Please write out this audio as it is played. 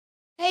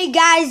Hey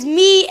guys,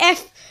 me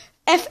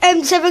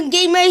FM7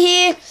 Gamer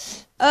here.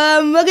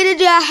 We're gonna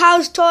do a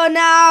house tour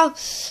now.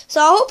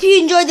 So I hope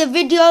you enjoyed the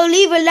video.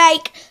 Leave a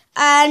like,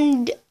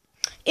 and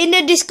in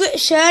the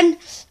description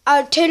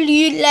I'll tell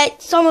you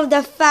like some of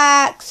the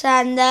facts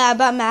and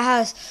about my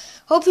house.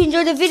 Hope you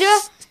enjoyed the video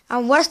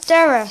and watch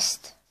the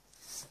rest.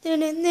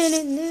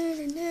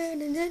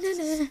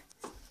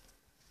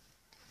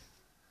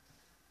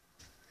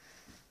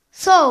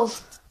 So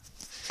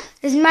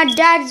this is my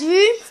dad's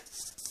room.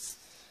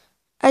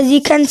 As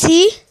you can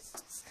see,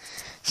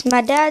 it's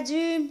my dad's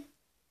room.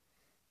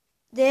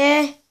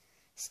 There,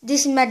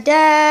 this is my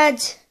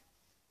dad's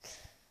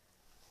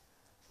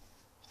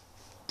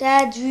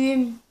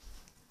room.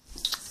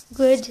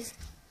 Good.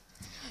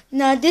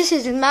 Now this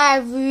is my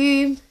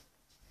room,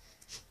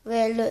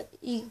 where look,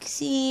 you can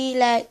see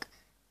like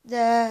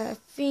the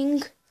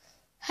thing,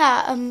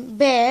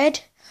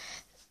 bed.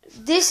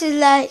 This is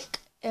like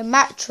a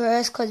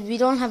mattress because we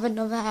don't have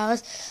another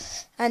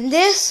house, and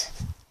this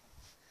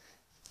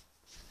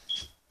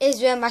is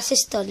where my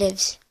sister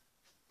lives.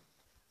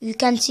 You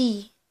can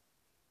see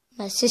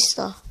my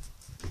sister.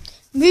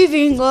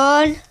 Moving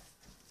on.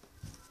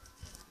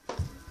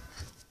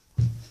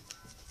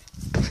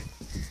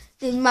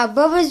 This is my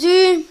brother's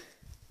room.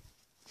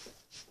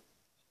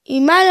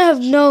 You might have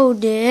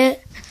known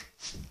it,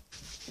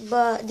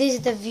 but this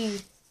is the view.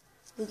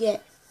 You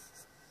get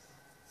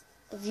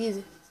a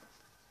view.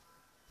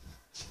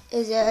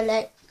 Is there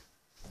like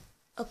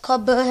a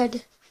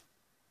cupboard?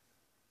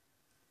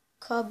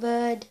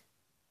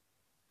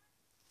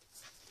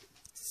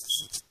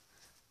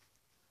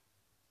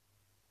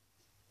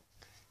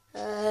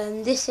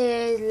 This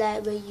is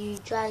like where you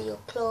dry your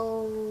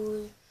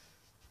clothes.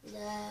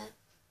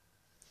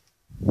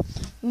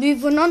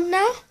 Moving on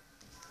now.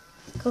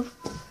 Go.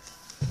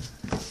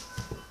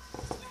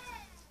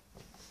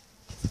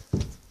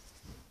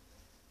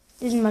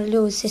 This is my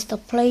little sister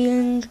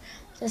playing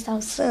just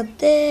outside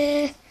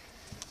there.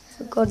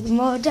 I got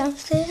more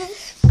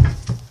downstairs.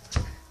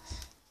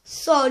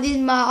 So this is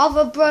my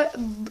other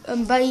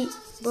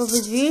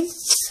brother's room.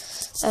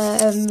 This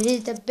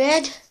is the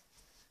bed,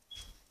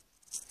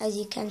 as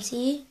you can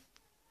see.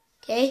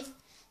 Okay,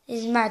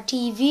 this is my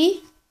TV.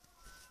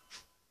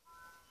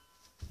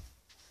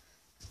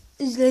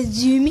 Let's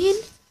zoom in.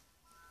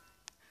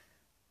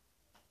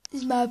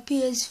 This is my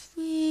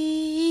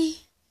PS3.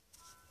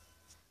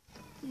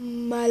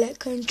 My like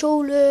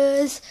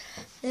controllers.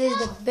 This is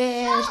the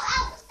bed.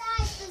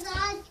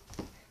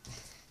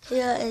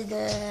 Here is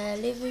the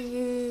living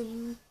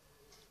room,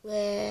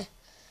 where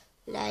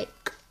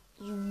like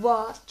you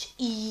watch,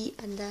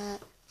 eat, and that.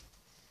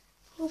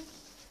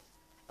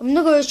 I'm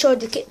not going to show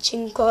the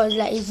kitchen because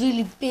like it's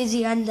really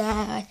busy, and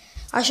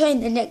I'll show you in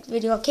the next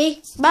video.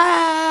 Okay,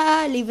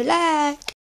 bye. Leave a like.